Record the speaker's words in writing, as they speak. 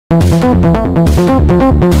Hey,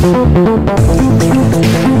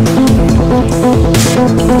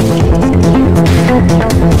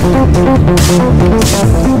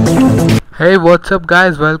 what's up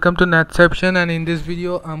guys, welcome to Netception, and in this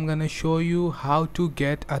video I'm gonna show you how to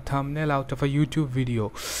get a thumbnail out of a YouTube video.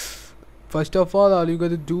 First of all you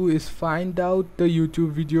gotta do is find out the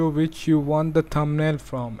YouTube video which you want the thumbnail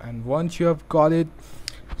from, and once you have got it,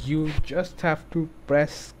 you just have to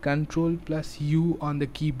press Ctrl+U on the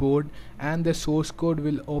keyboard and the source code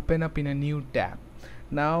will open up in a new tab.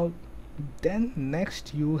 Then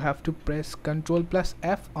next you have to press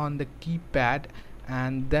Ctrl+F on the keypad,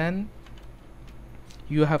 and then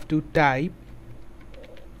you have to type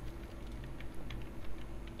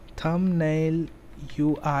thumbnail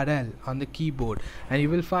URL on the keyboard, and you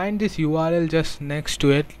will find this URL just next to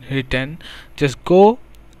it written. Just go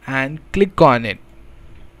and click on it,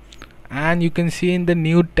 and you can see in the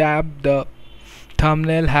new tab the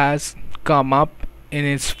thumbnail has come up in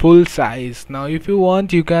its full size. Now if you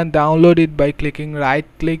want, you can download it by clicking right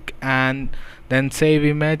click and then save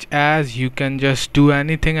image as. You can just do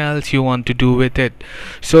anything else you want to do with it.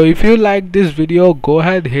 So if you like this video, go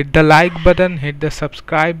ahead, hit the like button, hit the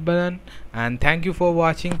subscribe button, and thank you for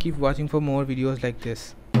watching. Keep watching for more videos like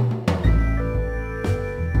this.